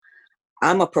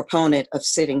I'm a proponent of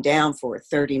sitting down for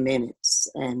 30 minutes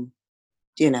and,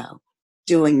 you know,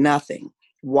 doing nothing.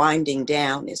 Winding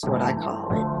down is what I call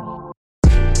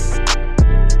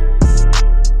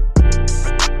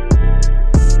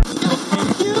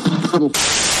it.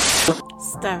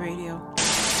 Star Radio.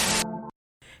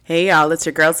 Hey y'all, it's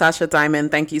your girl Sasha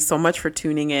Diamond. Thank you so much for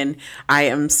tuning in. I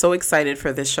am so excited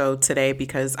for this show today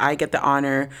because I get the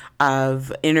honor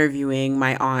of interviewing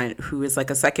my aunt, who is like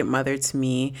a second mother to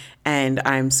me, and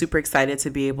I'm super excited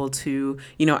to be able to,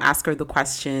 ask her the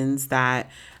questions that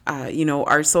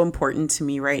are so important to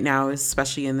me right now,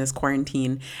 especially in this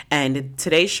quarantine. And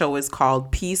today's show is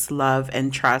called Peace, Love,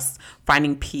 and Trust,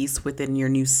 Finding Peace Within Your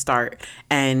New Start.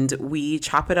 And we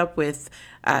chop it up with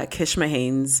Kishma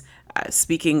Haynes,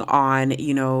 speaking on,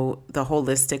 the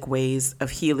holistic ways of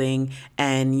healing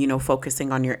and,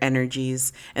 focusing on your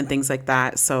energies and things like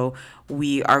that. So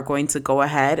we are going to go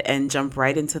ahead and jump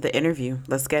right into the interview.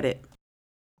 Let's get it.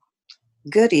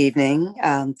 Good evening.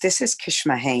 This is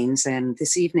Kishma Haynes, and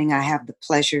this evening I have the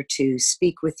pleasure to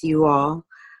speak with you all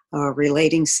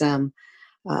relating some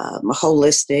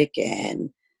holistic and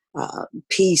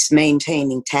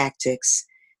peace-maintaining tactics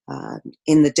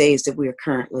in the days that we are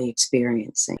currently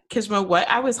experiencing. Kishma, what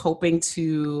I was hoping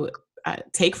to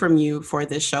take from you for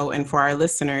this show and for our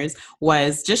listeners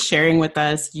was just sharing with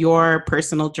us your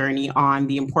personal journey on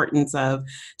the importance of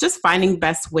just finding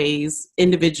best ways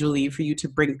individually for you to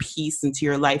bring peace into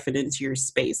your life and into your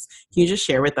space. Can you just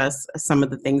share with us some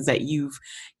of the things that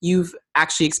you've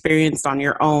actually experienced on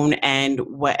your own and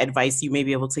what advice you may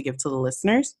be able to give to the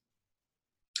listeners?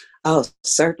 Oh,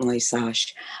 certainly,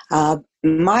 Sash.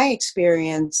 My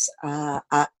experience,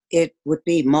 it would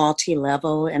be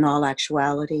multi-level in all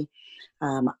actuality.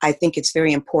 I think it's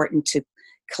very important to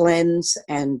cleanse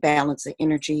and balance the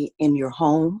energy in your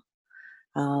home,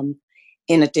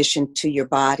 in addition to your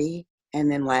body,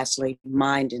 and then lastly,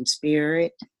 mind and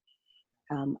spirit.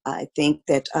 I think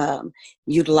that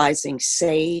utilizing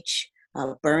sage,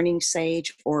 burning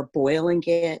sage or boiling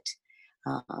it,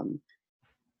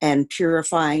 and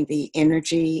purifying the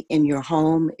energy in your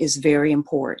home is very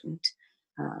important.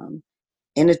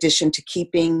 In addition to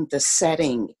keeping the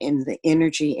setting in the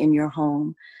energy in your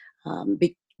home,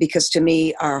 because to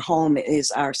me, our home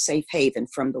is our safe haven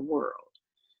from the world.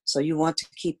 So you want to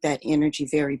keep that energy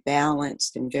very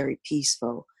balanced and very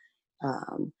peaceful,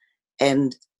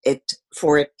 and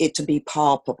for it to be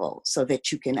palpable so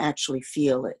that you can actually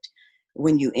feel it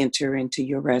when you enter into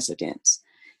your residence.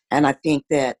 And I think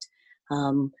that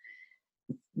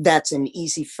that's an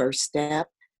easy first step,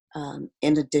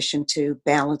 in addition to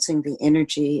balancing the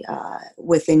energy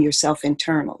within yourself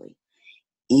internally.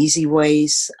 Easy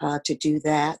ways to do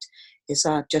that is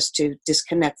just to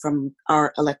disconnect from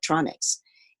our electronics,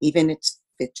 even if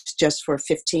it's just for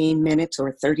 15 minutes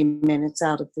or 30 minutes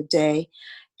out of the day,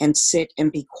 and sit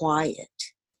and be quiet,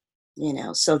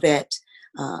 so that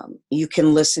you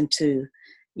can listen to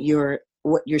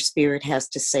what your spirit has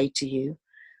to say to you.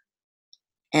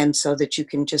 And so that you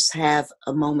can just have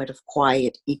a moment of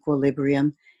quiet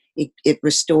equilibrium. It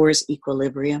restores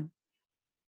equilibrium.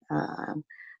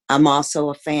 I'm also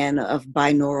a fan of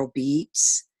binaural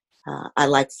beats. I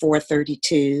like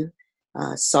 432.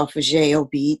 Solfeggio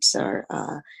beats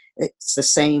it's the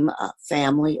same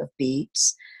family of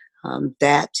beats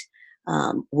that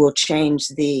will change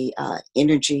the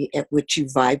energy at which you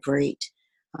vibrate.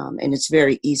 And it's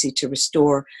very easy to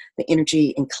restore the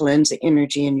energy and cleanse the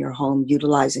energy in your home,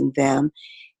 utilizing them,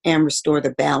 and restore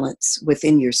the balance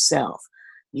within yourself,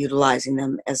 utilizing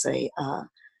them as a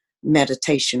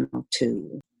meditational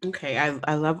tool. Okay,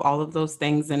 I love all of those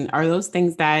things. And are those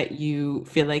things that you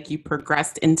feel like you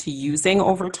progressed into using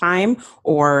over time,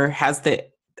 or has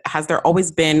there always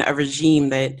been a regime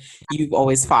that you've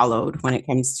always followed when it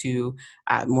comes to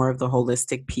more of the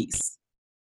holistic piece?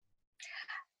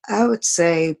 I would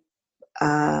say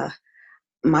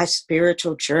my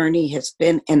spiritual journey has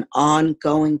been an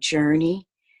ongoing journey,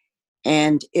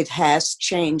 and it has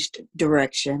changed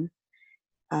direction.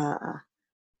 And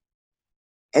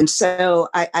so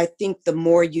I think the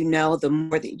more you know, the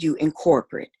more that you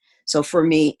incorporate. So for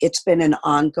me, it's been an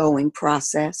ongoing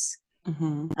process.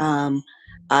 Mm-hmm.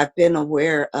 I've been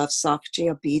aware of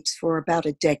Solfeggio beats for about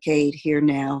a decade here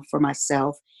now for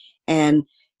myself, and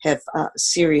have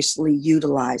seriously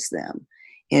utilized them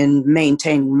in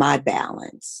maintaining my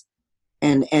balance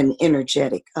and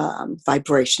energetic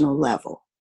vibrational level.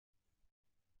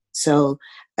 So,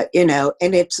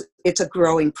 and it's a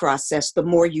growing process. The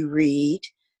more you read,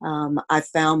 I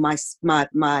found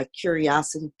my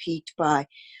curiosity piqued by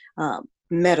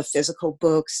metaphysical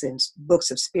books and books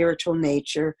of spiritual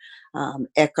nature,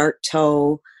 Eckhart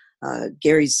Tolle,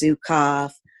 Gary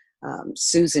Zukav,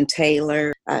 Susan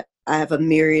Taylor. I have a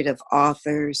myriad of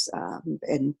authors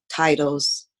and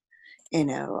titles,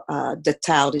 the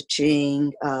Tao Te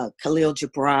Ching, Khalil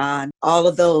Gibran, all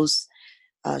of those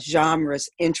genres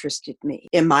interested me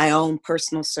in my own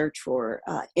personal search for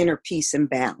inner peace and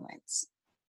balance.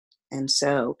 And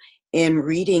so in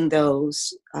reading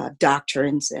those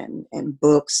doctrines and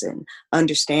books and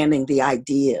understanding the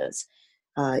ideas,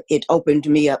 it opened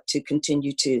me up to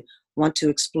continue to want to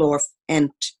explore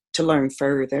and to learn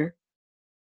further.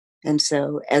 And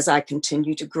so as I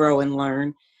continue to grow and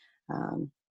learn,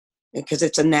 because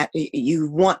you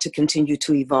want to continue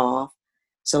to evolve.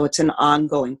 So it's an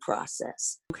ongoing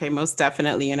process. Okay, most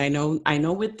definitely. And I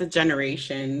know with the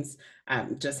generations,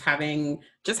 just having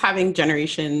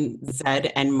Generation Z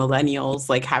and millennials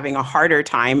like having a harder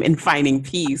time in finding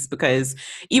peace, because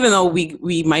even though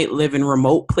we might live in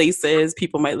remote places,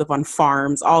 people might live on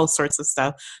farms, all sorts of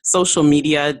stuff, social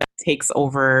media takes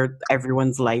over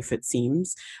everyone's life, it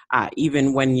seems.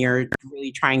 Even when you're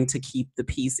really trying to keep the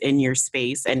peace in your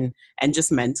space and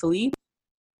just mentally,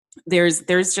 there's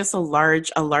just a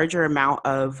larger amount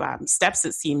of steps,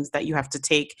 it seems, that you have to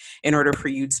take in order for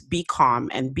you to be calm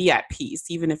and be at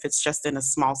peace, even if it's just in a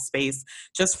small space,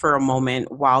 just for a moment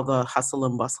while the hustle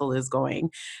and bustle is going.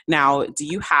 Now, do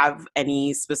you have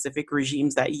any specific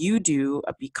regimes that you do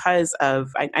because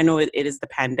of, I know it is the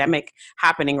pandemic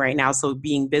happening right now, so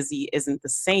being busy isn't the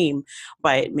same,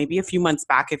 but maybe a few months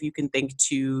back, if you can think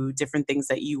to different things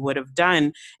that you would have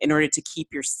done in order to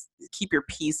keep your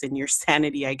peace and your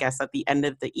sanity, I guess, at the end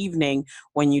of the evening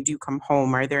when you do come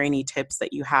home. Are there any tips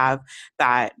that you have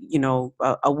that,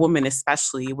 a woman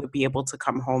especially would be able to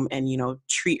come home and,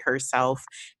 treat herself,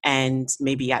 and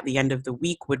maybe at the end of the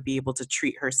week would be able to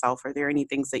treat herself? Are there any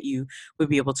things that you would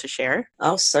be able to share?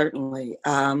 Oh, certainly.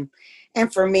 And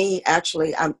for me,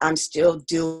 actually, I'm still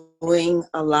doing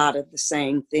a lot of the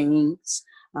same things.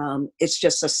 It's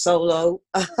just a solo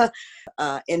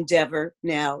endeavor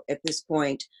now at this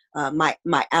point.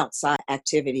 My outside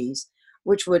activities,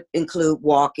 which would include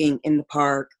walking in the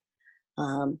park,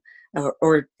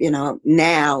 or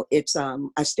now it's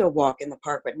I still walk in the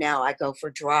park, but now I go for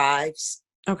drives.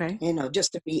 Okay.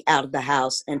 Just to be out of the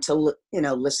house and to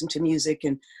listen to music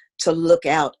and to look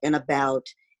out and about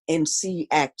and see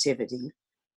activity.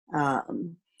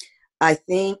 I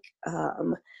think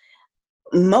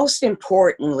most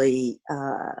importantly,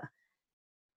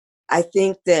 I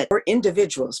think that for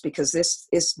individuals, because this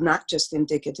is not just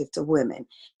indicative to women,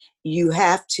 you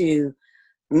have to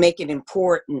make it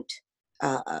important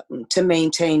to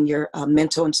maintain your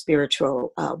mental and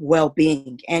spiritual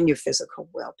well-being and your physical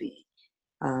well-being.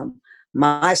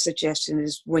 My suggestion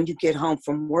is when you get home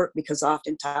from work, because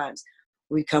oftentimes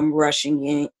we come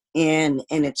rushing in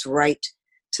and it's right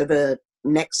to the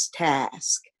next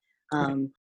task.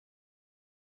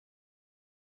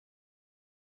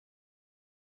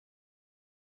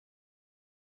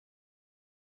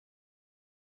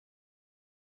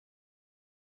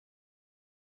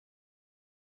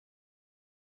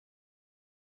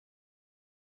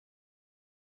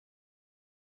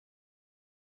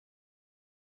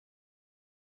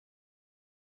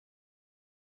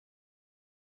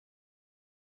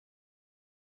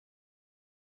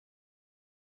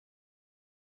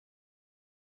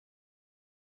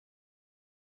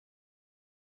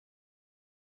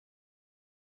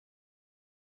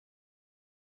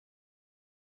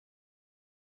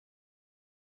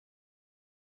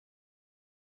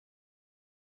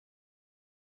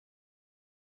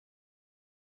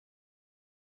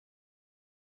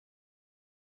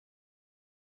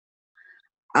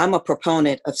 I'm a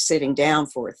proponent of sitting down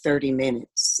for 30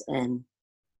 minutes and,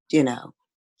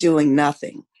 doing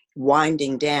nothing.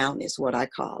 Winding down is what I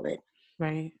call it.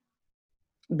 Right.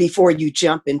 Before you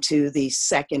jump into the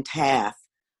second half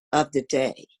of the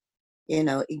day.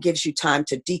 It gives you time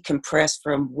to decompress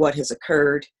from what has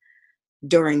occurred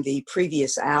during the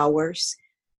previous hours,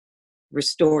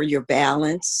 restore your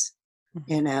balance,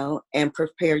 and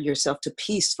prepare yourself to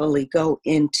peacefully go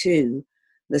into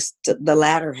the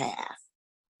latter half.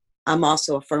 I'm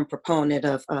also a firm proponent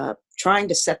of trying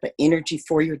to set the energy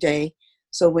for your day.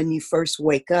 So when you first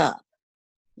wake up,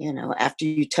 after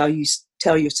you tell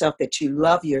yourself that you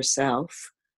love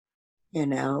yourself,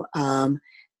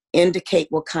 indicate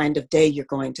what kind of day you're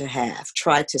going to have.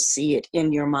 Try to see it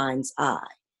in your mind's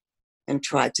eye and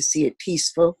try to see it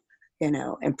peaceful,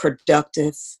 and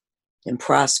productive and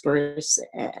prosperous.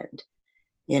 And,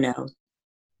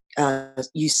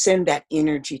 you send that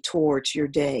energy towards your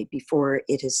day before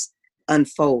it is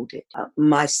unfolded.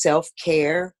 My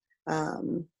self-care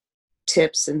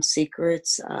tips and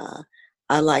secrets,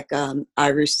 I like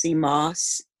Iris C.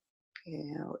 Moss.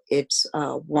 It's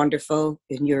wonderful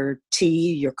in your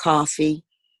tea, your coffee,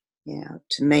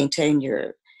 to maintain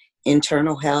your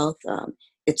internal health.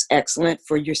 It's excellent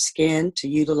for your skin to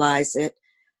utilize it.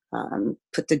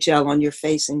 Put the gel on your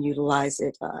face and utilize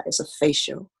it as a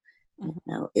facial.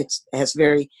 It has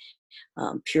very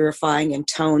purifying and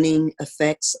toning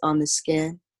effects on the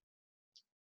skin.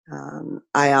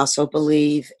 I also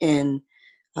believe in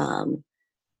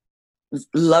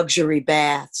luxury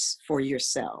baths for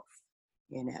yourself,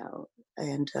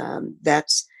 and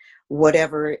that's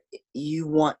whatever you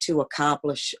want to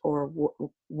accomplish or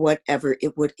whatever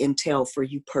it would entail for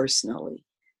you personally.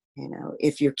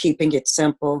 If you're keeping it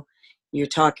simple, you're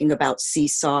talking about sea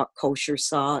salt, kosher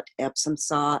salt, Epsom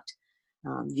salt.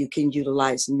 You can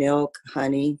utilize milk,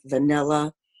 honey,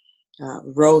 vanilla,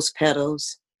 rose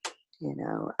petals.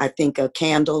 I think a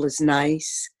candle is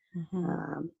nice.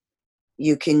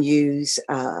 You can use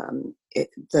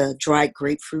the dried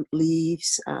grapefruit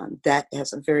leaves. That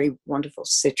has a very wonderful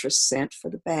citrus scent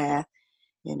for the bath.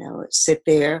 Sit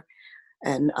there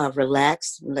and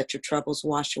relax and let your troubles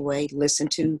wash away. Listen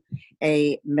to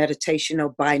a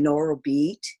meditational binaural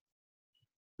beat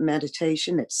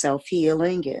meditation. It's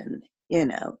self-healing and,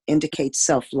 indicates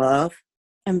self-love.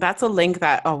 And that's a link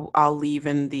that I'll leave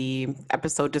in the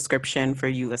episode description for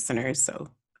you listeners. So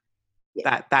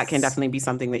yes. that can definitely be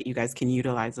something that you guys can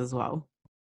utilize as well.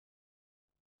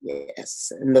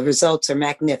 Yes, and the results are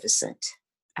magnificent.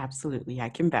 Absolutely, I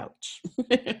can vouch.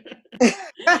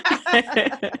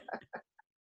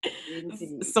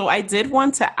 So I did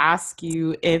want to ask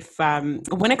you if,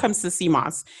 when it comes to sea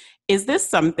moss, is this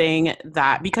something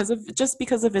that because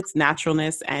of its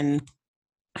naturalness and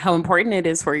how important it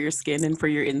is for your skin and for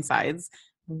your insides,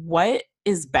 what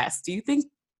is best? Do you think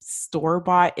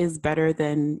store-bought is better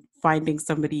than finding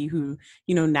somebody who,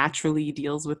 naturally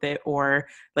deals with it, or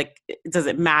does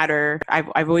it matter?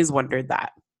 I've always wondered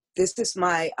that. This is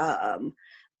my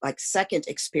second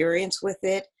experience with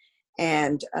it,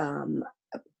 and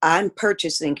I'm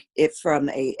purchasing it from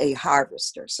a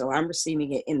harvester, so I'm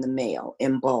receiving it in the mail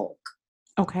in bulk.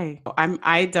 Okay.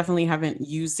 I definitely haven't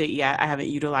used it yet. I haven't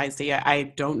utilized it yet. I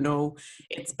don't know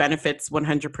its benefits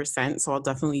 100%, so I'll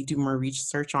definitely do more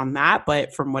research on that.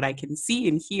 But from what I can see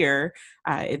and hear,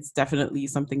 it's definitely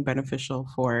something beneficial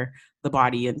for the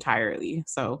body entirely.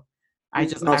 So I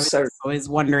was always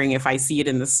wondering, if I see it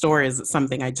in the store, is it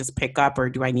something I just pick up, or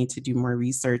do I need to do more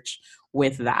research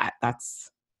with that? That's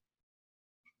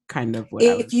kind of what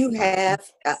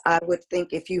I would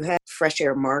think if you have Fresh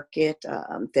Air Market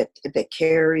that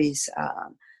carries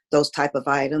those type of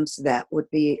items, that would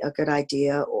be a good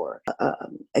idea, or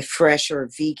a fresh or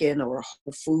vegan or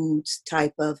Whole Foods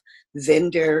type of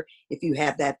vendor, if you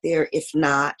have that there. If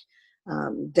not,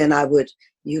 then I would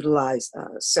utilize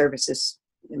services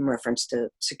in reference to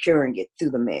securing it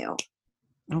through the mail.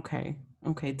 Okay,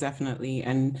 definitely.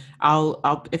 And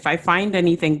I'll if I find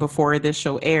anything before this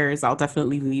show airs, I'll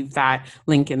definitely leave that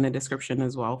link in the description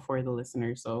as well for the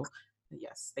listeners. So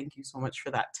yes, thank you so much for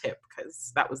that tip,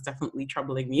 because that was definitely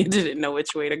troubling me. I didn't know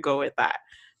which way to go with that.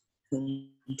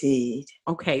 Indeed.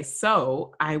 Okay,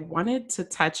 so I wanted to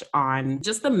touch on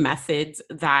just the methods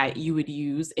that you would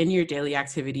use in your daily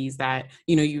activities that,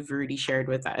 you've already shared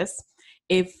with us.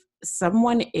 If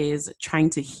someone is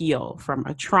trying to heal from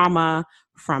a trauma,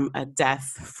 from a death,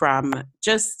 from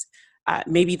just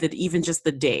maybe even just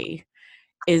the day,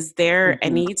 is there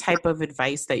any type of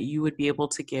advice that you would be able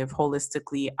to give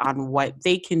holistically on what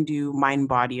they can do, mind,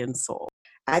 body, and soul?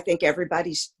 I think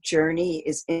everybody's journey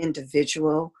is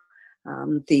individual.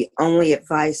 The only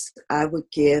advice I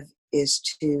would give is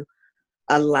to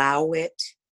allow it.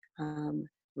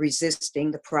 Resisting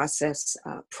the process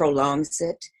prolongs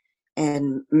it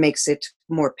and makes it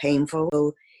more painful.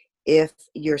 So if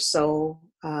your soul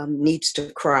needs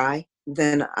to cry,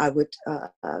 then I would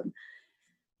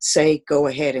say go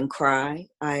ahead and cry.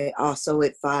 I also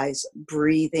advise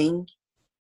breathing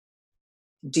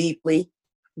deeply,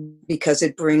 because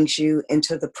it brings you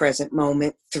into the present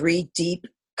moment. 3 deep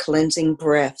cleansing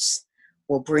breaths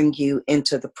will bring you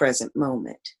into the present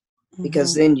moment,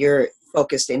 because then you're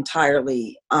focused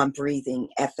entirely on breathing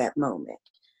at that moment.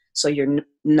 So you're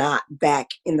not back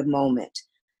in the moment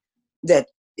that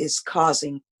is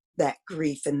causing that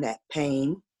grief and that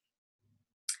pain.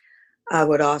 I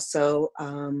would also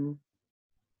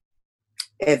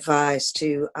advise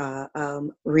to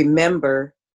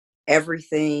remember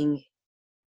everything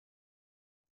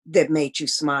that made you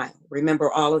smile.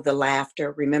 Remember all of the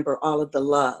laughter. Remember all of the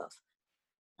love.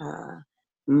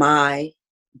 My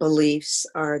beliefs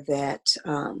are that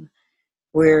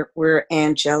we're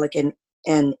angelic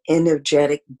and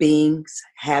energetic beings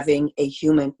having a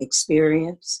human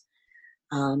experience.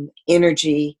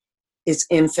 Energy is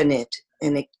infinite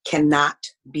and it cannot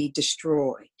be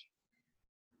destroyed.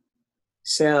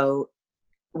 So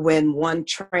when one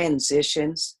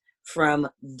transitions from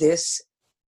this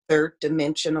third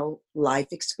dimensional life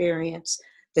experience,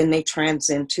 then they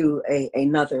transcend to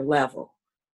another level.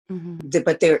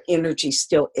 But their energy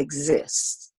still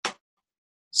exists.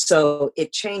 So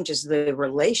it changes the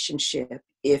relationship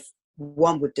if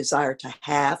one would desire to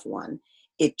have one.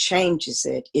 It changes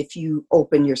it if you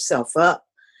open yourself up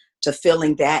to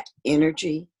feeling that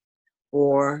energy,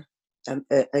 or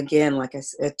again, like I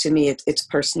said, to me, it's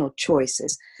personal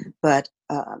choices. But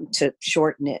to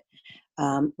shorten it,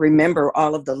 remember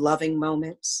all of the loving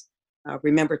moments.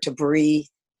 Remember to breathe.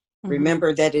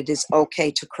 Remember that it is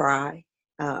okay to cry.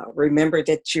 Remember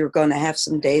that you're going to have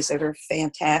some days that are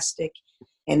fantastic,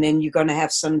 and then you're going to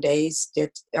have some days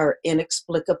that are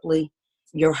inexplicably,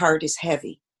 your heart is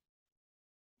heavy.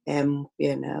 And,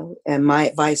 and my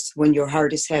advice when your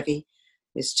heart is heavy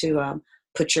is to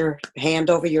put your hand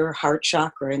over your heart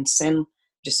chakra and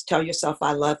just tell yourself,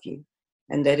 I love you,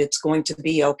 and that it's going to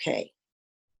be okay.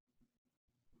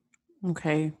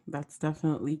 Okay, that's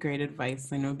definitely great advice.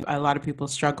 I know a lot of people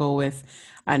struggle with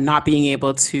not being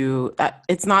able to,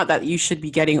 it's not that you should be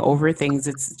getting over things,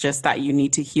 it's just that you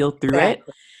need to heal through it.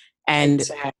 And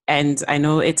I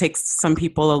know it takes some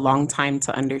people a long time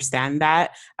to understand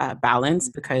that balance,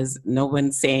 because no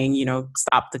one's saying,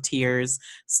 stop the tears,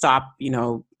 stop,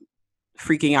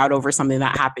 freaking out over something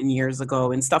that happened years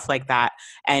ago and stuff like that.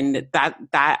 And that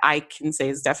I can say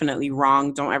is definitely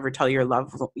wrong. Don't ever tell your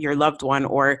loved one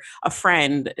or a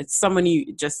friend. It's someone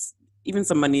even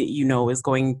somebody is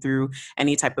going through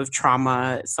any type of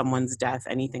trauma, someone's death,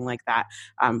 anything like that.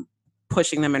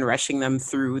 Pushing them and rushing them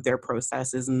through their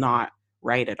process is not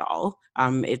right at all.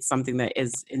 It's something that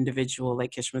is individual,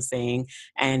 like Kish was saying,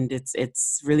 and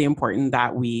it's really important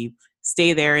that we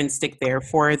stay there and stick there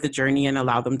for the journey and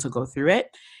allow them to go through it.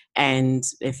 And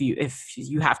if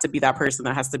you have to be that person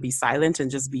that has to be silent and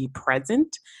just be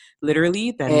present, literally,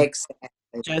 then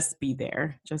just be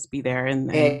there. And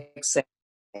then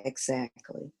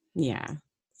exactly. Yeah.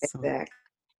 So. Exactly.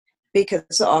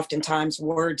 Because oftentimes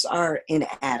words are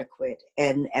inadequate,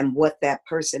 and what that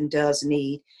person does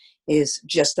need is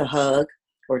just a hug,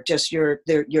 or just your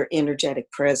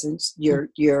energetic presence.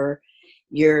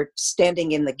 You're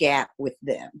standing in the gap with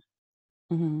them,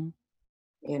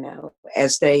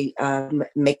 as they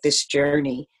make this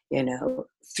journey,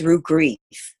 through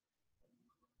grief.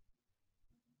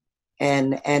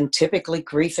 And typically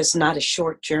grief is not a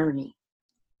short journey.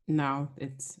 No,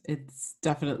 it's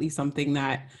definitely something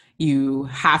that you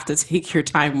have to take your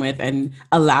time with and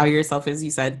allow yourself, as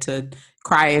you said, to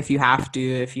cry if you have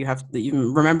to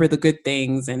even remember the good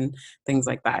things and things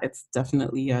like that. It's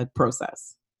definitely a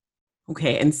process.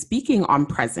 Okay, and speaking on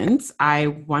presence, I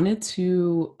wanted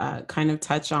to kind of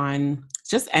touch on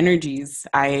just energies.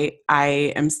 I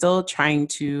am still trying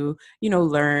to,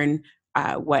 learn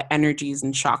what energies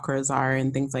and chakras are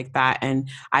and things like that. And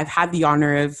I've had the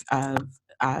honor of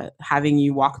having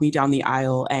you walk me down the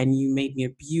aisle, and you made me a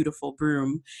beautiful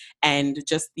broom, and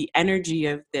just the energy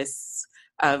of this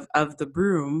of the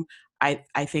broom.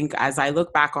 I think as I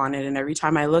look back on it, and every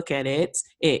time I look at it,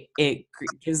 it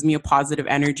gives me a positive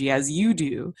energy, as you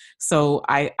do. So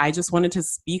I just wanted to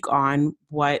speak on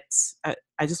I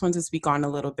just wanted to speak on a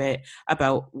little bit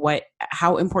about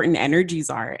how important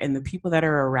energies are, and the people that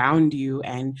are around you,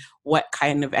 and what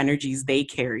kind of energies they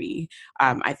carry.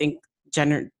 I think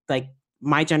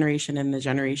my generation and the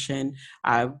generation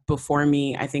before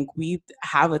me, I think we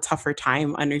have a tougher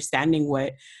time understanding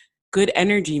what good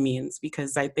energy means,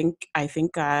 because I think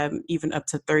even up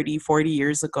to 30, 40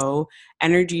 years ago,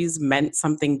 energies meant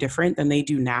something different than they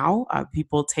do now.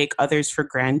 People take others for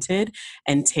granted,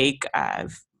 and take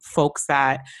folks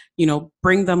that,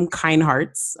 bring them kind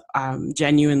hearts,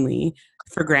 genuinely,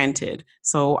 for granted.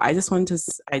 So I just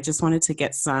wanted to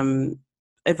get some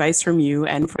advice from you,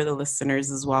 and for the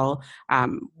listeners as well,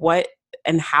 what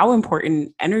and how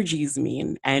important energies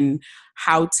mean, and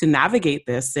how to navigate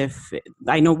this. If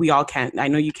I know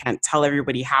you can't tell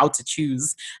everybody how to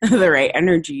choose the right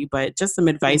energy, but just some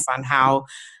advice on how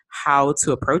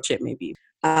to approach it, maybe.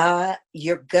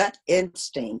 Your gut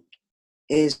instinct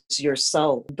is your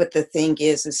soul. But the thing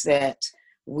is that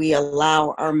we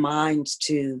allow our minds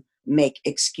to make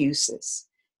excuses,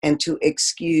 and to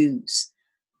excuse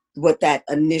what that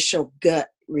initial gut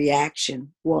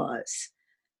reaction was.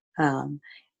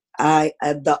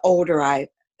 The older I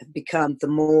become, the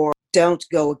more don't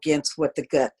go against what the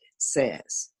gut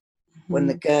says. When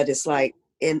the gut is like,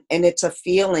 and it's a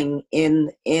feeling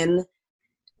in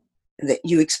that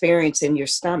you experience in your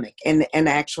stomach. And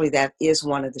actually that is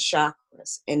one of the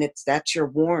chakras. And that's your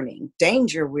warning.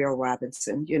 Danger, Will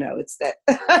Robinson. It's that,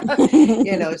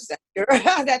 it's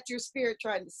that that's your spirit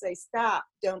trying to say, stop,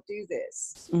 don't do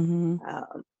this. Mm-hmm.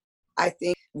 I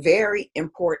think very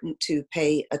important to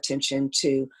pay attention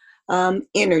to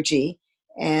energy.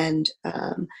 And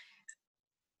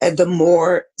the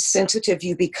more sensitive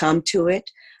you become to it,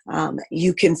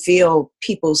 you can feel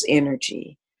people's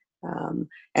energy.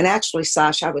 And actually,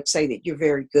 Sasha, I would say that you're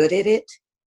very good at it.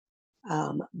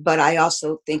 But I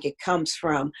also think it comes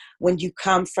from when you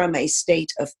come from a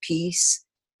state of peace.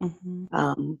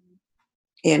 Mm-hmm.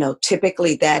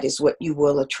 Typically that is what you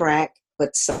will attract.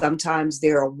 But sometimes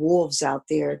there are wolves out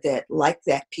there that like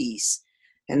that peace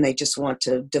and they just want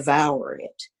to devour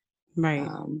it. Right.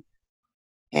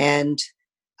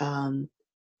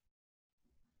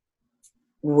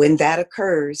 When that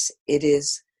occurs, it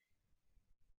is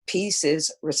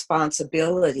peace's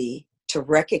responsibility to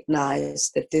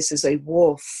recognize that this is a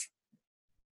wolf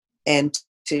and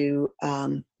to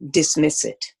dismiss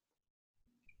it.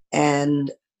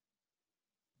 And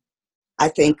I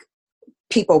think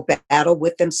people battle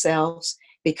with themselves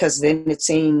because then it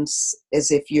seems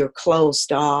as if you're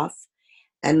closed off.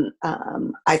 And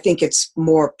I think it's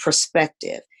more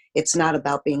perspective. It's not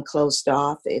about being closed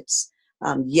off. It's,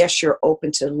 yes, you're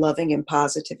open to loving and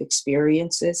positive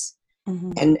experiences.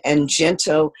 Mm-hmm. and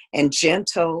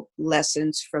gentle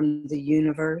lessons from the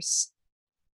universe.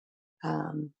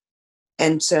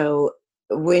 And so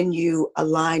when you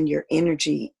align your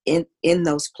energy in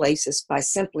those places by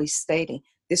simply stating,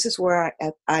 this is where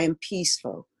I am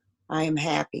peaceful, I am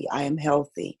happy, I am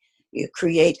healthy. You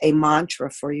create a mantra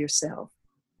for yourself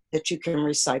that you can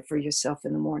recite for yourself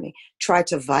in the morning. Try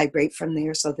to vibrate from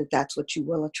there so that that's what you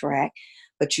will attract.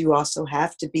 But you also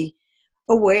have to be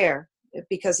aware,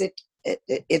 because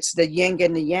it's the yin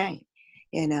and the yang.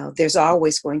 There's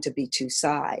always going to be two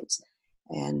sides.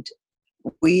 And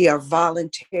we are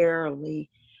voluntarily,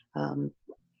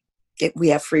 we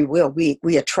have free will.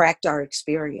 We attract our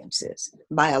experiences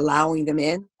by allowing them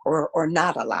in or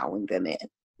not allowing them in.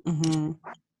 Mm-hmm.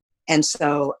 And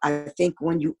so I think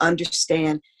when you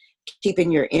understand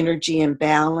keeping your energy in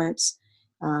balance,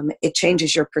 it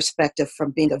changes your perspective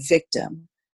from being a victim.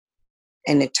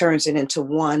 And it turns it into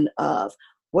one of,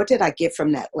 what did I get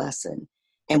from that lesson?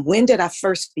 And when did I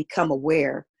first become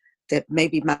aware that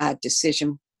maybe my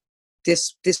decision,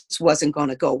 this wasn't going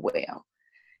to go well?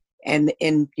 And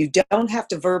you don't have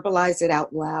to verbalize it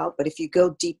out loud, but if you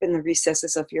go deep in the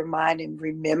recesses of your mind and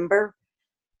remember,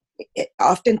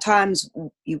 oftentimes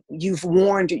you've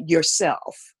warned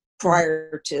yourself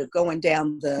prior to going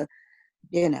down the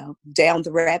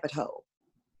rabbit hole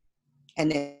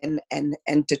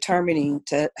and determining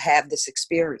to have this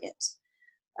experience.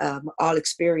 All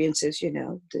experiences,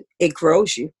 it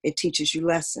grows you, it teaches you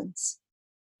lessons.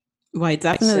 Well, I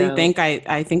definitely think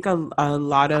I think a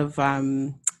lot of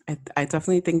I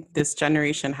definitely think this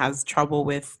generation has trouble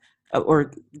with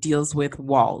or deals with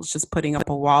walls, just putting up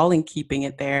a wall and keeping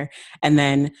it there. And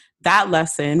then that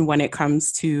lesson, when it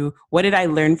comes to what did I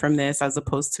learn from this, as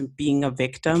opposed to being a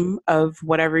victim of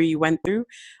whatever you went through,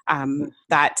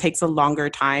 that takes a longer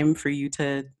time for you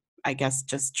to, I guess,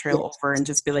 just trail over and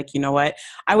just be like, you know what,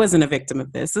 I wasn't a victim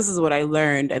of this. This is what I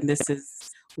learned. And this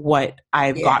is what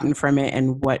I've gotten from it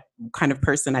and what kind of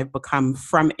person I've become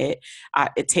from it.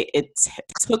 It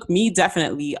took me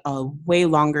definitely a way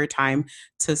longer time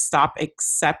to stop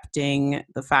accepting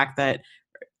the fact that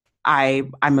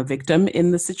I'm a victim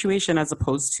in the situation, as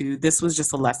opposed to this was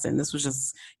just a lesson. This was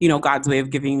just, God's way of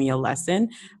giving me a lesson.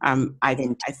 I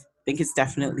think it's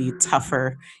definitely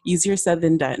tougher, easier said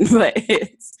than done, but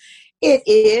it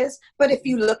is. But if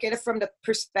you look at it from the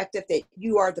perspective that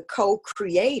you are the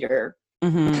co-creator,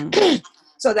 mm-hmm.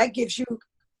 So that gives you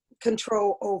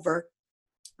control over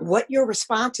what your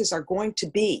responses are going to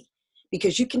be,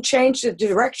 because you can change the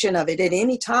direction of it at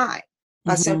any time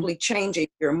by mm-hmm. simply changing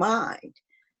your mind.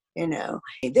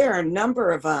 There are a number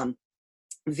of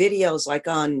videos like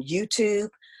on YouTube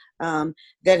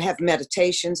that have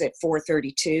meditations at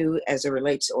 432 as it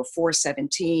relates, or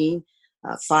 417,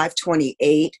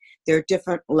 528. There are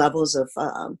different levels of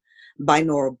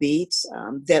binaural beats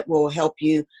that will help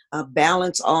you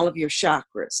balance all of your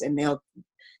chakras, and they'll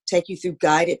take you through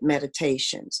guided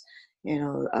meditations.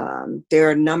 There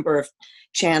are a number of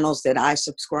channels that I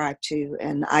subscribe to,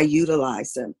 and I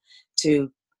utilize them to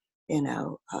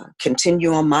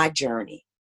continue on my journey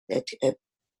at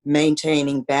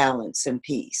maintaining balance and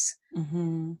peace.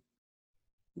 Mm-hmm.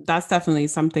 That's definitely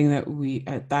something that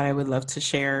that I would love to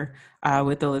share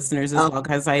with the listeners as well,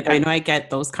 because I know I get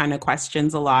those kind of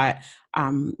questions a lot.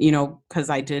 Because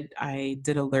I did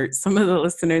alert some of the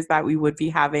listeners that we would be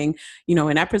having,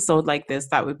 an episode like this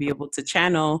that would be able to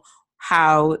channel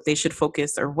how they should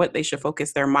focus or what they should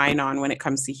focus their mind on when it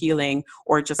comes to healing,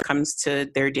 or it just comes to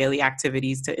their daily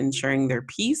activities to ensuring their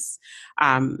peace.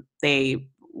 They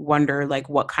wonder like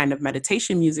what kind of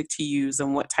meditation music to use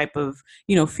and what type of,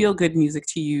 feel good music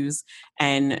to use,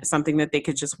 and something that they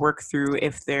could just work through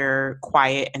if they're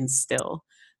quiet and still.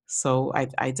 So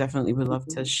I definitely would love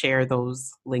to share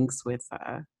those links with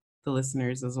the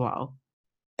listeners as well.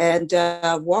 And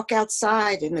walk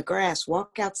outside in the grass,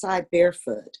 walk outside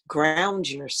barefoot, ground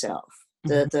yourself.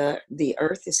 The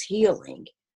earth is healing,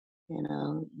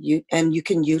 you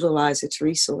can utilize its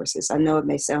resources. I know it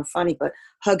may sound funny, but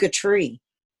hug a tree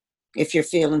if you're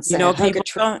feeling sad.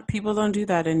 People don't do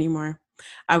that anymore.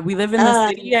 We live in the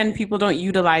city and people don't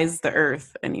utilize the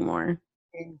earth anymore.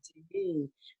 Indeed.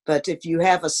 But if you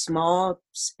have a small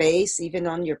space, even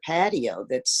on your patio,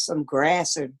 that's some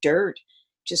grass or dirt,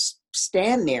 just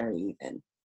stand there even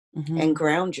and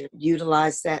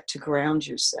utilize that to ground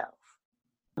yourself.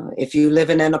 If you live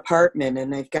in an apartment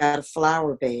and they've got a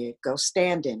flower bed, go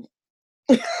stand in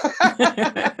it.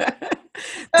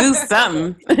 Do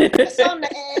something. Just on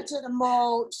the edge of the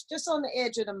mulch. Just on the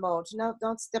edge of the mulch. No,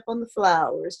 don't step on the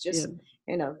flowers. Just,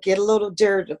 get a little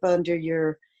dirt up under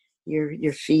your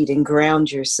feet and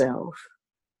ground yourself.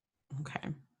 Okay.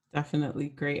 Definitely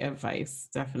great advice.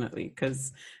 Definitely.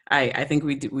 Because I think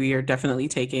we are definitely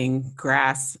taking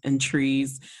grass and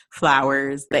trees,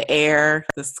 flowers, the air,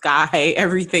 the sky,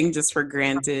 everything just for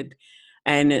granted.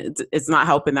 And it's not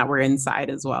helping that we're inside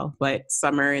as well. But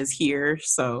summer is here.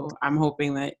 So I'm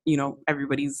hoping that,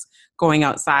 everybody's going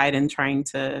outside and trying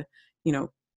to,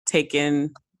 take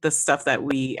in the stuff that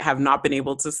we have not been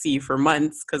able to see for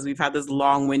months because we've had this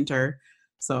long winter.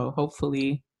 So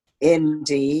hopefully.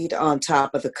 Indeed, on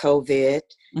top of the COVID,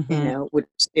 which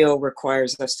still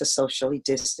requires us to socially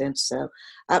distance. So,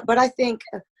 but I think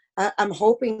I'm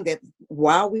hoping that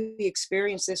while we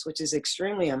experience this, which is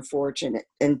extremely unfortunate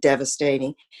and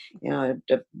devastating,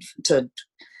 to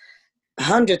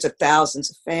hundreds of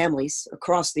thousands of families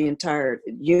across the entire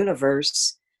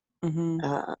universe,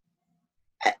 I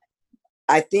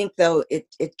think, though,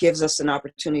 it gives us an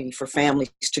opportunity for families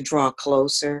to draw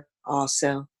closer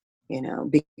also.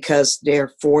 Because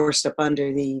they're forced up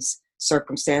under these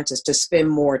circumstances to spend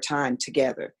more time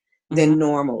together than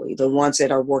normally. The ones that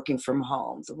are working from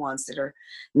home, the ones that are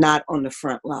not on the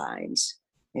front lines,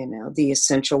 the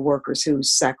essential workers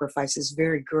whose sacrifice is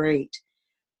very great,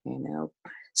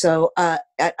 So, and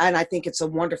I think it's a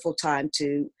wonderful time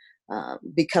to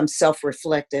become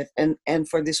self-reflective and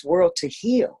for this world to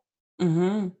heal.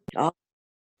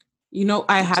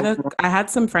 I had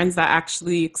some friends that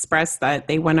actually expressed that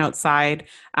they went outside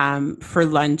for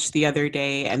lunch the other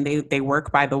day, and they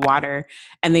work by the water,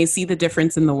 and they see the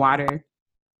difference in the water.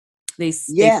 They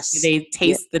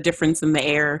taste the difference in the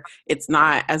air. It's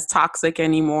not as toxic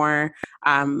anymore.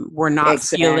 We're not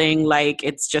feeling like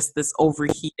it's just this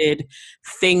overheated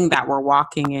thing that we're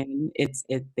walking in.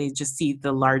 They just see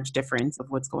the large difference of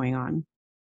what's going on.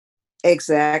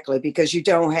 Exactly, because you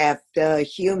don't have the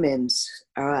humans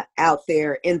out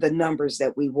there in the numbers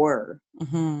that we were.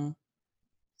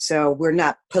 So we're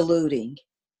not polluting,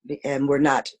 and we're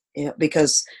not,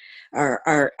 because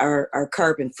our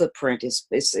carbon footprint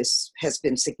has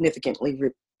been significantly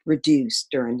reduced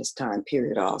during this time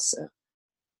period also.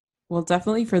 Well,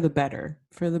 definitely for the better,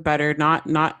 not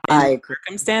in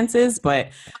circumstances, but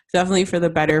definitely for the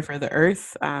better for the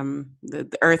earth.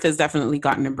 The earth has definitely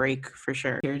gotten a break for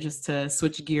sure. Here, just to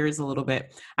switch gears a little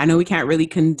bit, I know we can't really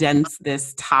condense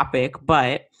this topic,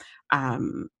 but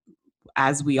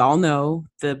as we all know,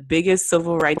 the biggest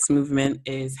civil rights movement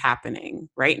is happening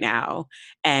right now.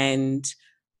 And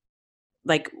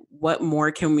like, what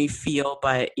more can we feel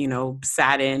but,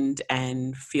 saddened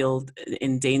and feel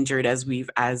endangered as we've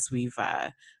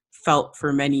felt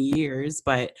for many years.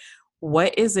 But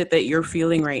what is it that you're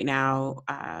feeling right now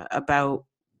about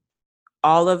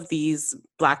all of these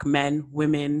Black men,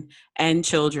 women, and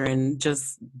children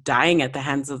just dying at the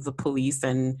hands of the police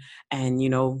and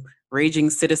raging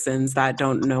citizens that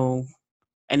don't know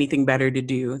anything better to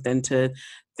do than to,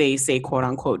 they say, quote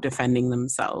unquote, defending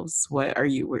themselves? What are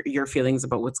your feelings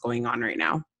about what's going on right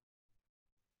now?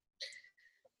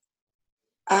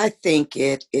 I think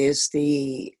it is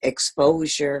the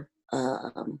exposure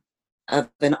of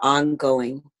an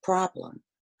ongoing problem.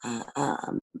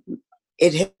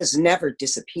 It has never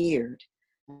disappeared.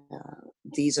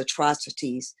 These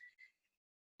atrocities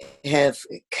have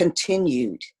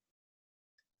continued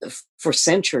for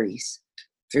centuries,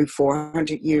 through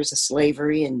 400 years of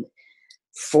slavery and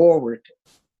forward.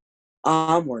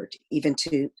 onward, even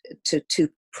to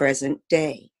present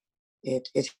day. It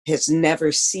has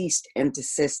never ceased and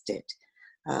desisted.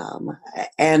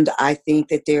 And I think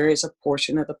that there is a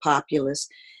portion of the populace,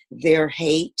 their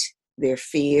hate, their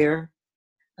fear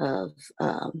of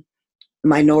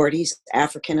minorities,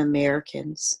 African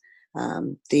Americans,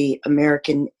 the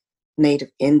American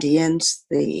Native Indians,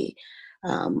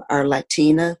 our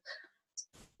Latina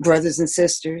brothers and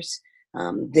sisters.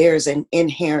 There's an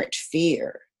inherent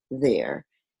fear there.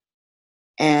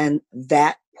 And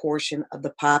that portion of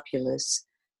the populace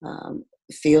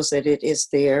feels that it is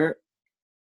their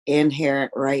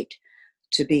inherent right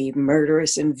to be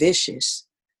murderous and vicious,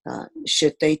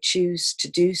 should they choose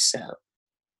to do so.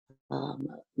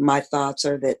 My thoughts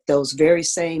are that those very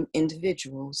same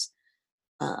individuals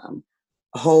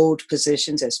hold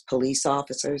positions as police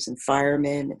officers and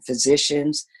firemen and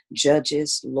physicians,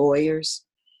 judges, lawyers.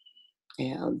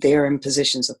 They're in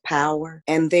positions of power,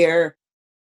 and their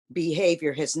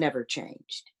behavior has never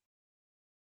changed.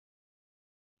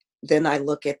 Then I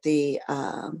look at the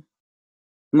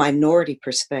minority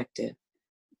perspective.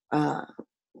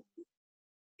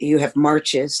 You have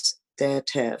marches that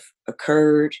have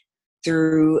occurred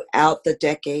throughout the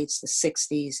decades, the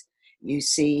 60s. You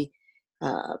see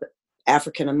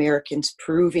African Americans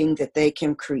proving that they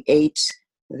can create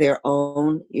their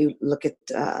own. You look at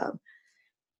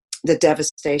the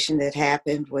devastation that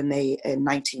happened in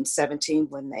 1917,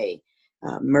 when they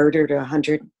murdered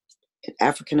 100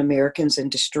 African Americans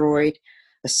and destroyed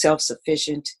a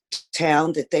self-sufficient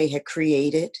town that they had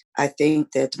created. I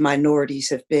think that minorities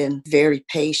have been very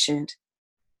patient,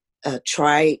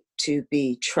 try to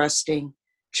be trusting,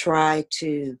 try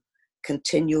to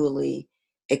continually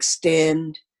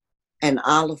extend an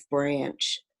olive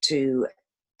branch, to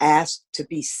ask to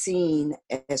be seen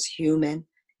as human.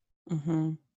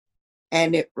 Mm-hmm.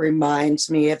 And it reminds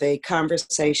me of a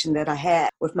conversation that I had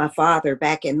with my father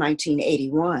back in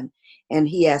 1981. And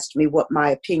he asked me what my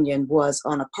opinion was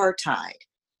on apartheid.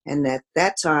 And at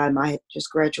that time, I had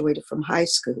just graduated from high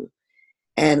school.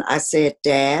 And I said,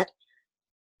 Dad,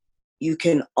 you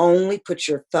can only put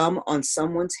your thumb on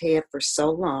someone's head for so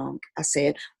long. I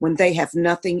said, when they have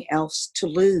nothing else to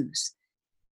lose.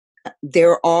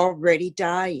 They're already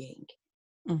dying.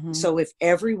 Mm-hmm. So if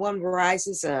everyone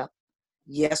rises up,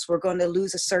 yes, we're going to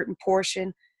lose a certain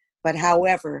portion, but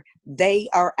however, they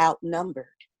are outnumbered.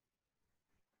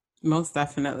 Most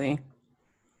definitely.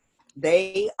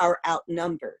 They are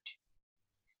outnumbered.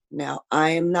 Now, I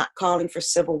am not calling for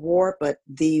civil war, but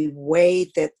the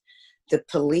way that the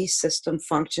police system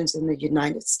functions in the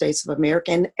United States of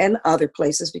America and other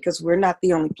places, because we're not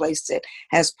the only place that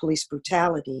has police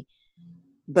brutality,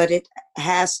 but it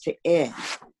has to end.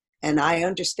 And I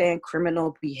understand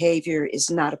criminal behavior is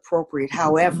not appropriate.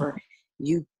 However,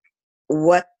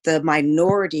 what the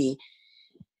minority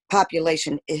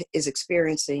population is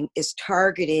experiencing is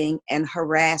targeting and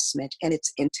harassment, and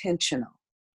it's intentional.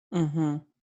 Mm-hmm.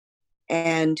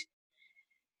 And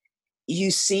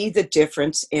you see the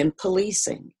difference in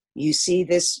policing. You see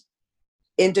this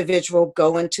individual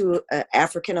go into an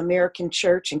African American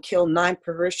church and kill 9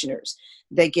 parishioners.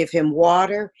 They give him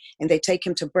water and they take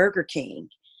him to Burger King.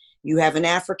 You have an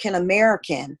African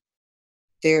American,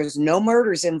 there's no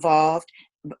murders involved,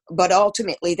 but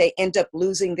ultimately they end up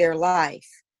losing their life.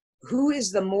 Who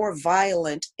is the more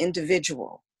violent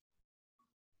individual?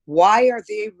 Why are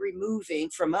they removing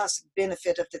from us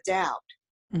benefit of the doubt?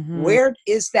 Mm-hmm. Where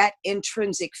is that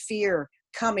intrinsic fear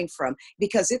coming from?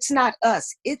 Because it's not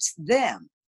us, it's them.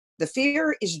 The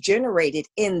fear is generated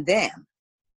in them.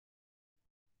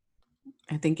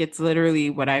 I think it's literally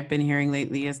what I've been hearing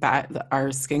lately is that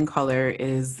our skin color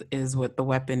is what the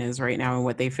weapon is right now, and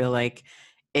what they feel like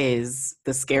is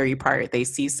the scary part. They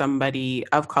see somebody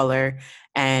of color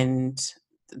and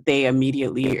they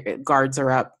immediately, guards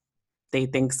are up. They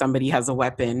think somebody has a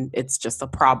weapon. It's just a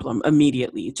problem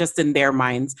immediately, just in their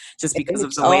minds, just because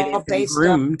of the way they've been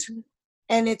groomed.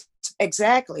 And it's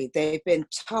exactly, they've been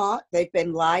taught, they've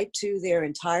been lied to their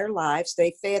entire lives.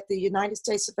 They fed the United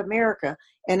States of America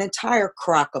an entire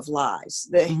crock of lies.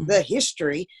 The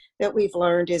history that we've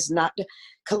learned is not,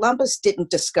 Columbus didn't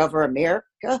discover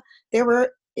America. There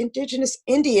were indigenous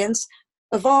Indians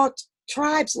of all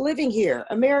tribes living here.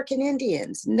 American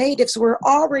Indians, natives were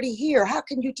already here. How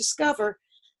can you discover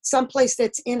someplace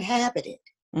that's inhabited?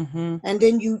 Mm-hmm. And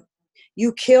then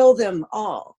you kill them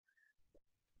all.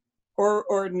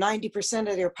 Or 90%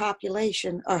 of their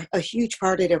population, or a huge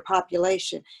part of their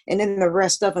population. And then the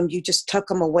rest of them, you just tuck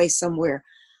them away somewhere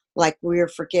like we're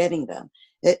forgetting them.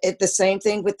 The same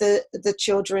thing with the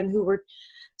children who were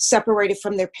separated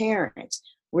from their parents.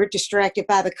 we're distracted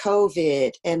by the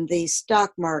COVID and the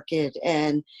stock market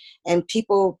and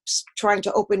people trying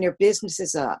to open their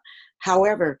businesses up.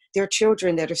 However, there are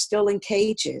children that are still in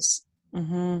cages,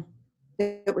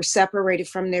 that were separated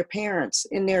from their parents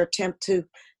in their attempt to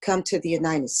come to the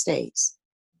United States.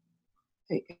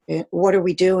 What are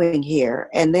we doing here?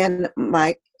 And then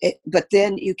but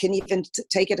then you can even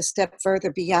take it a step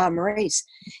further beyond race,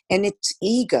 and it's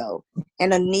ego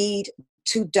and a need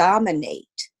to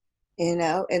dominate,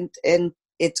 and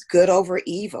it's good over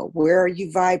evil. Where are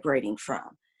you vibrating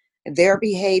from? Their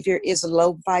behavior is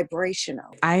low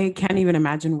vibrational. I can't even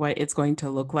imagine what it's going to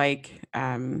look like.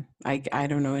 I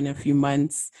don't know, in a few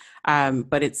months.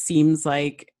 But it seems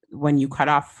like when you cut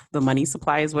off the money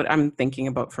supply is what I'm thinking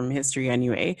about from history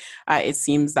anyway. It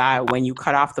seems that when you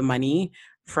cut off the money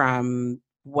from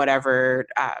whatever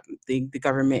the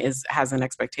government has an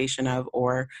expectation of,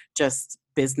 or just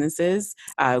businesses,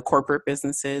 corporate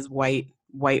businesses,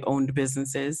 white owned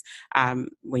businesses,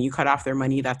 when you cut off their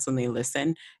money, that's when they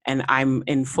listen. And I'm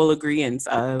in full agreement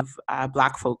of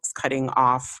Black folks cutting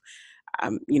off,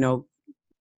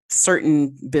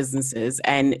 certain businesses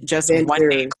and just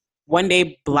one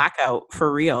day blackout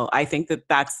for real. I think that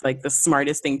that's like the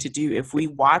smartest thing to do. If we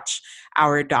watch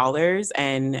our dollars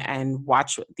and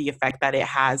watch the effect that it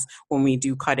has when we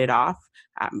do cut it off,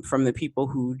 from the people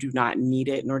who do not need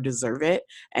it nor deserve it,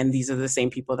 and these are the same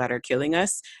people that are killing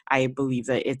us, I believe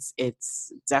that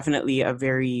it's definitely a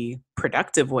very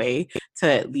productive way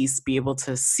to at least be able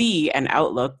to see and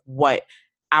outlook what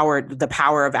the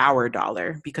power of our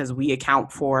dollar, because we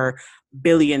account for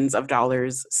billions of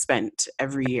dollars spent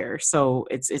every year. So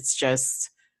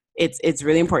it's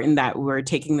really important that we're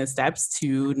taking the steps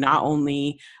to not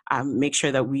only make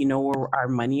sure that we know where our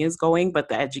money is going, but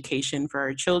the education for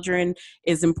our children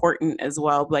is important as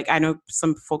well. Like, I know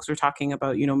some folks were talking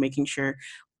about, making sure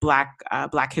Black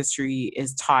history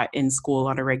is taught in school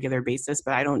on a regular basis,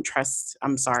 but I don't trust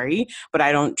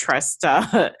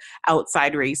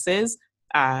outside races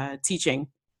teaching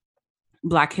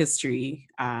Black history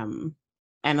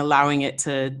and allowing it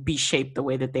to be shaped the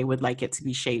way that they would like it to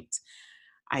be shaped.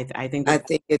 I think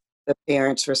it's the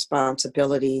parents'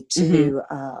 responsibility to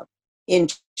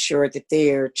ensure that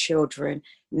their children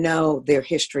know their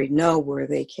history, know where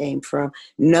they came from,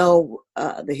 know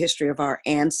the history of our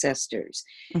ancestors,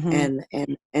 and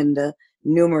the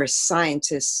numerous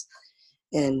scientists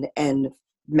and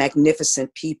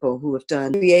magnificent people who have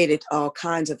created all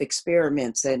kinds of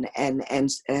experiments and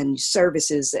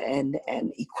services and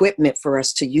equipment for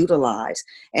us to utilize,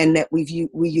 and that we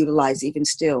utilize even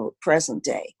still present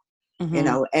day,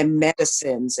 and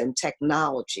medicines and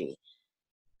technology.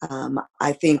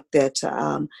 I think that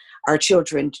our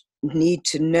children need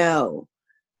to know,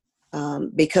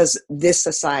 because this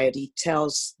society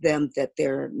tells them that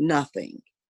they're nothing.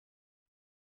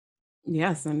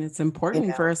 Yes, and it's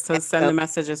important for us to send the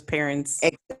message as parents.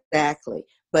 Exactly.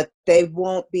 But they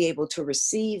won't be able to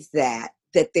receive that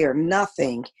they're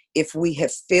nothing if we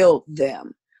have filled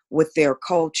them with their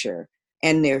culture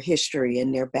and their history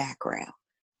and their background,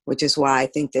 which is why I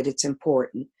think that it's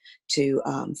important to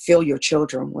fill your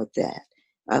children with that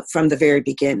from the very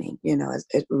beginning,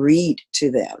 read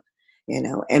to them,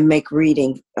 and make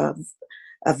reading a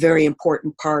very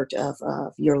important part of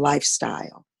your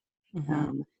lifestyle.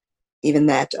 Even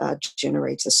that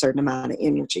generates a certain amount of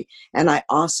energy. And I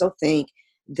also think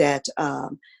that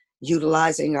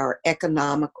utilizing our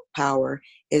economic power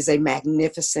is a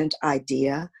magnificent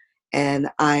idea. And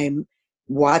I'm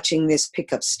watching this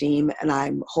pick up steam, and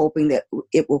I'm hoping that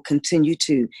it will continue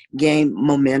to gain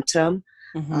momentum,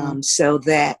 so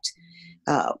that,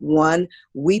 one,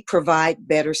 we provide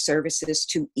better services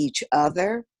to each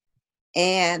other,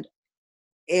 and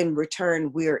in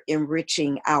return, we're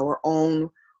enriching our own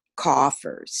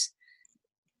coffers.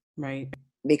 Right.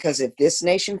 Because if this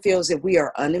nation feels that we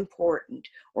are unimportant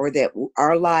or that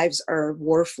our lives are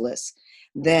worthless,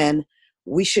 then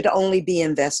we should only be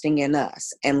investing in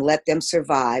us and let them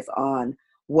survive on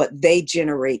what they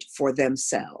generate for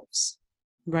themselves.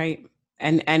 Right.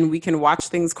 And we can watch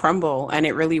things crumble, and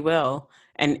it really will.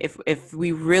 And if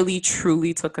we really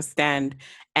truly took a stand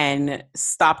and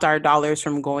stopped our dollars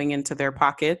from going into their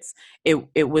pockets,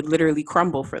 it would literally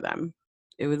crumble for them.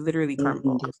 It would literally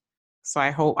crumble.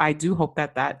 So I do hope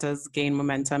that does gain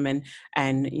momentum,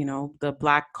 and the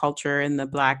Black culture and the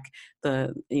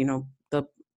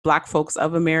Black folks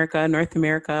of America, North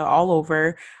America, all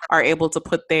over, are able to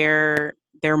put their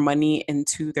money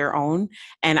into their own.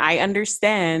 And I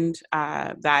understand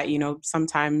that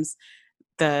sometimes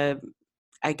the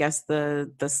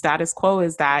status quo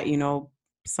is that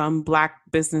some Black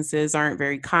businesses aren't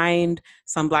very kind,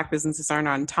 some Black businesses aren't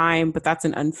on time, but that's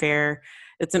an unfair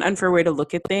it's an unfair way to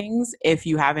look at things if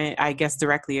you haven't, I guess,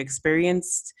 directly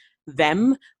experienced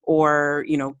them or,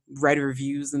 you know, read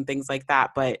reviews and things like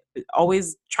that. But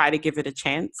always try to give it a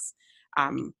chance.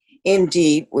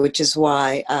 Indeed, which is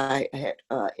why I had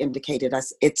indicated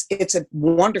us. It's a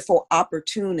wonderful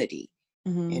opportunity,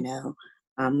 you know,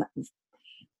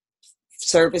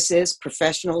 services,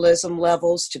 professionalism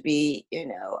levels to be, you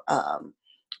know,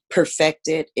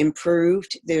 perfected,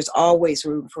 improved. There's always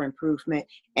room for improvement,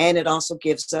 and it also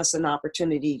gives us an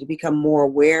opportunity to become more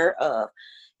aware of,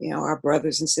 you know, our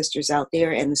brothers and sisters out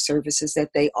there and the services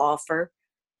that they offer.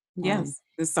 Yes,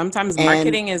 sometimes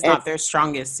marketing is not their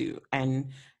strongest suit, and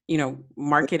you know,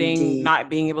 marketing, indeed. not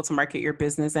being able to market your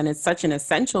business, and it's such an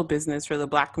essential business for the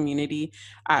Black community.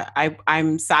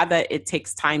 I'm sad that it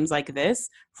takes times like this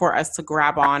for us to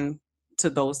grab on to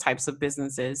those types of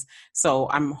businesses. So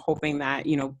I'm hoping that,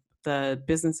 you know, the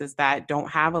businesses that don't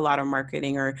have a lot of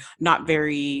marketing or not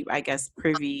very, I guess,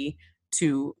 privy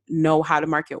to know how to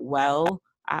market well,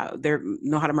 they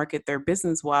know how to market their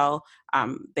business well.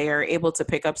 They are able to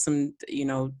pick up some, you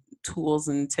know, tools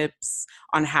and tips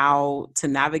on how to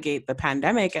navigate the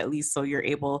pandemic, at least so you're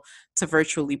able to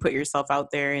virtually put yourself out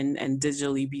there and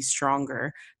digitally be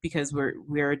stronger, because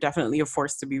we're definitely a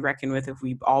force to be reckoned with if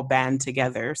we all band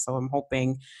together. So I'm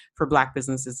hoping for Black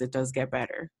businesses it does get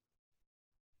better.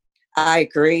 I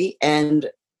agree. And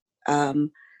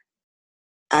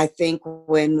I think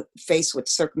when faced with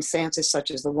circumstances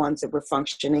such as the ones that we're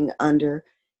functioning under,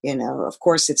 you know, of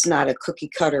course, it's not a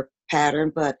cookie cutter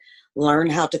pattern, but learn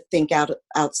how to think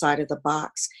outside of the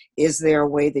box. Is there a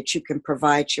way that you can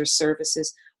provide your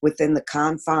services within the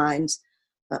confines,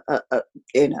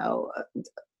 you know,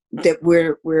 that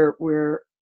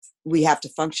we have to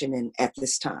function in at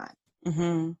this time?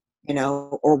 You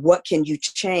know, or what can you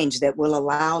change that will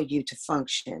allow you to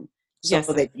function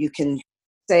so that you can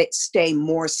stay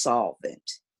more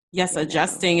solvent? Yes,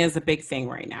 adjusting is a big thing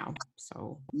right now.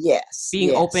 So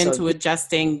being open to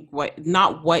adjusting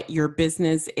not what your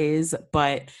business is,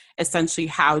 but essentially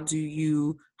how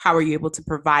are you able to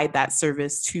provide that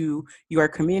service to your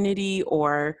community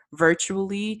or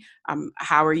virtually?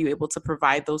 How are you able to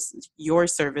provide your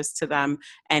service to them,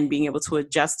 and being able to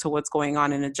adjust to what's going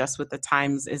on and adjust with the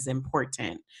times is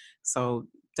important. So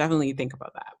definitely think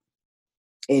about that.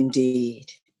 Indeed.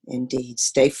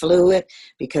 Stay fluid,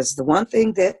 because the one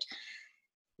thing that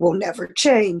will never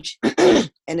change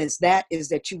and is that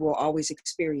you will always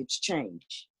experience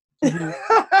change.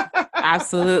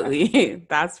 Absolutely.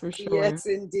 That's for sure. Yes,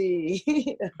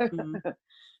 indeed.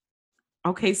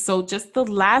 Okay, so just the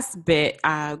last bit,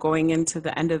 going into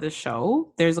the end of the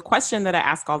show, there's a question that I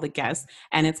ask all the guests,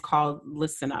 and it's called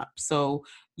Listen Up. So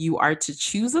you are to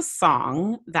choose a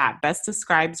song that best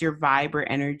describes your vibe or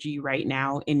energy right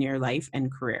now in your life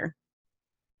and career.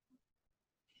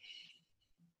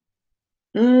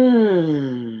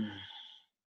 Oh,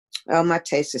 my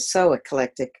taste is so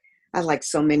eclectic. I like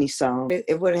so many songs.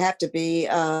 It would have to be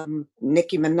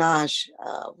Nicki Minaj.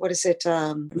 What is it?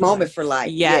 Moment for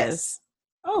Life. Yes.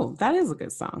 Oh, that is a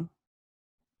good song.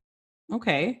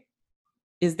 Okay.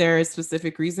 Is there a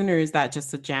specific reason, or is that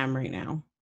just a jam right now?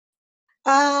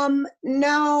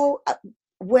 No.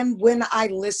 When I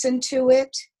listen to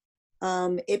it,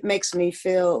 it makes me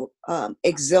feel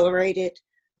exhilarated.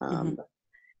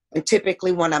 And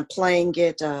typically when I'm playing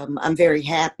it, I'm very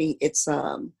happy. It's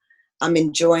I'm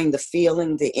enjoying the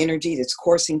feeling, the energy that's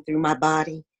coursing through my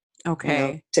body. Okay.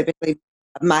 You know, typically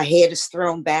my head is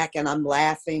thrown back and I'm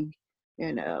laughing,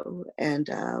 you know, and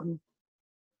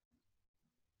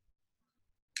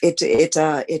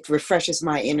it refreshes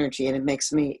my energy, and it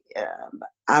makes me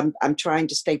I'm trying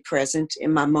to stay present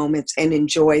in my moments and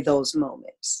enjoy those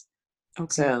moments.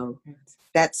 Okay. So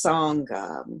that song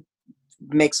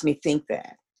makes me think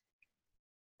that.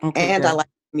 Okay, and good. I like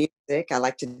music. I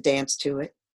like to dance to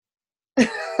it.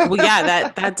 Well,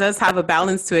 yeah, that does have a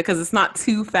balance to it, because it's not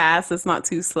too fast, it's not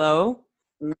too slow.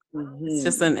 It's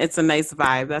just it's a nice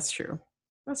vibe. That's true.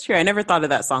 That's true. I never thought of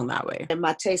that song that way. And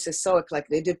my taste is so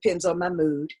eclectic. It depends on my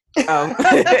mood. Oh,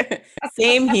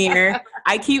 same here.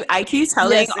 I keep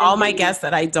telling all my guests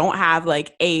that I don't have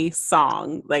like a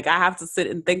song. Like, I have to sit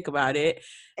and think about it,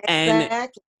 and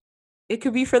it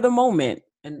could be for the moment.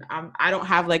 And I don't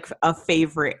have like a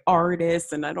favorite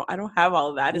artist, and I don't have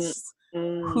all of that. It's just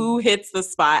who hits the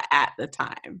spot at the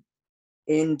time.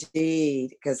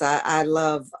 Indeed, because I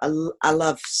love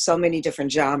so many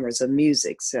different genres of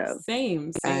music. So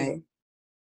same. I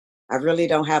really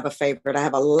don't have a favorite. I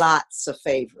have lots of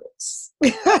favorites.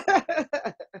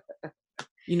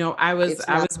 You know, I was It's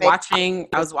I not was fake.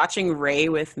 watching Ray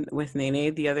with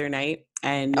Nene the other night,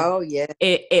 and Oh yeah.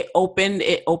 it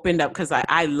opened up because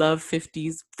I love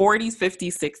 50s, 40s,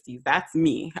 50s, 60s. That's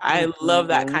me. I love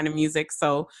that Mhm. kind of music.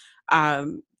 So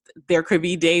um there could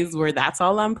be days where that's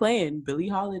all I'm playing, Billie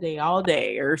Holiday all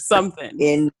day or something.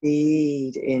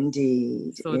 Indeed,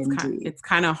 indeed, So indeed. it's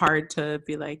kind of hard to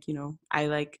be like, you know, I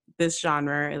like this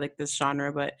genre, I like this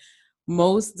genre, but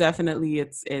most definitely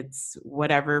it's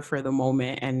whatever for the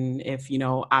moment. And if, you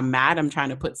know, I'm mad, I'm trying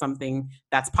to put something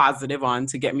that's positive on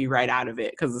to get me right out of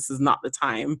it, because this is not the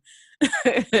time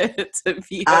to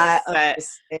be I upset.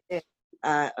 understand.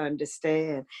 I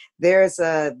understand. There's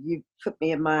a you put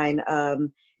me in mind.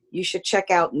 You should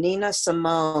check out Nina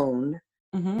Simone.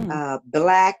 Hmm.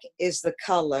 Black is the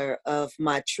color of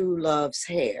my true love's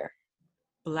hair.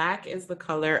 Black is the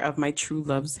color of my true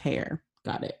love's hair.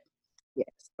 Got it. Yes,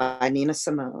 by Nina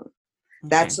Simone. Okay.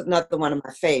 That's another one of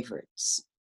my favorites.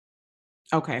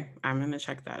 Okay, I'm gonna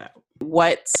check that out.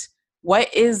 What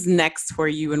is next for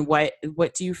you, and what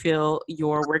do you feel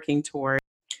you're working toward?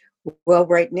 Well,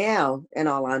 right now, in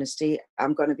all honesty,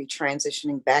 I'm going to be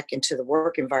transitioning back into the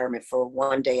work environment for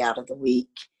one day out of the week.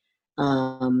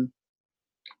 Um,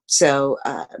 so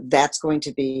that's going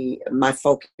to be my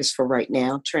focus for right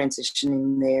now,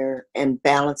 transitioning there and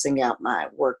balancing out my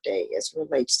workday as it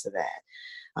relates to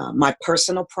that. My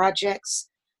personal projects,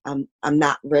 I'm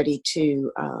not ready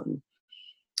to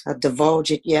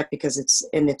divulge it yet because it's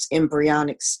in its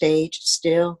embryonic stage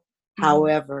still. Mhm.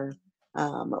 However,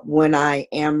 when I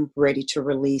am ready to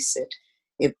release it,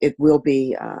 it will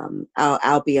be,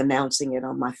 I'll be announcing it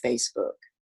on my Facebook.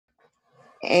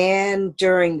 And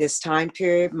during this time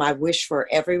period, my wish for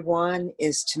everyone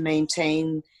is to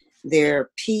maintain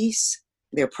their peace,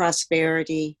 their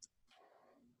prosperity,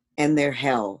 and their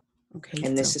health. Okay, And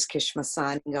so this is Kishma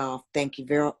signing off. Thank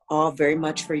you all very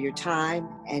much for your time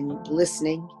and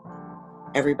listening.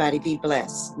 Everybody be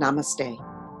blessed. Namaste.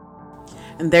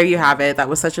 and there you have it. That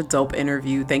was such a dope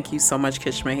interview. Thank you so much,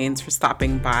 Kishma Haynes, for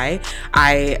stopping by.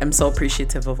 I am so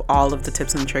appreciative of all of the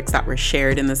tips and tricks that were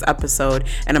shared in this episode,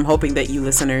 and I'm hoping that you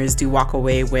listeners do walk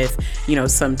away with, you know,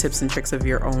 some tips and tricks of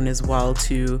your own as well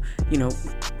to, you know,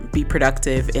 be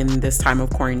productive in this time of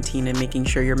quarantine and making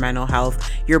sure your mental health,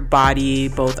 your body,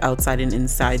 both outside and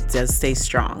inside, does stay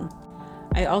strong.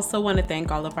 I also want to thank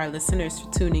all of our listeners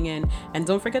for tuning in, and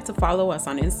don't forget to follow us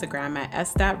on Instagram at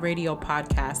S.Radio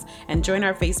Podcast and join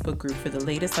our Facebook group for the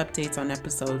latest updates on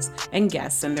episodes and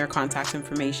guests and their contact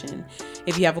information.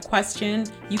 If you have a question,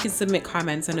 you can submit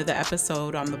comments under the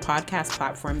episode on the podcast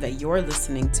platform that you're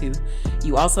listening to.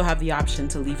 You also have the option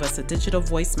to leave us a digital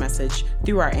voice message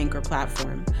through our Anchor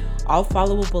platform. All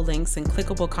followable links and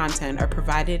clickable content are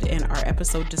provided in our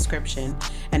episode description.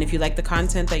 And if you like the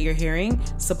content that you're hearing,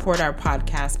 support our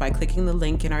podcast by clicking the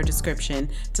link in our description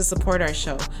to support our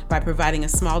show by providing a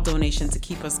small donation to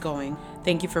keep us going.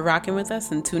 Thank you for rocking with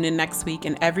us, and tune in next week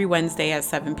and every Wednesday at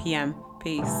 7 p.m.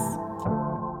 Peace.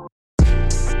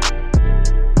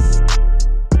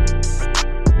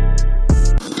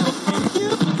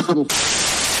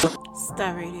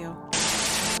 Star Radio.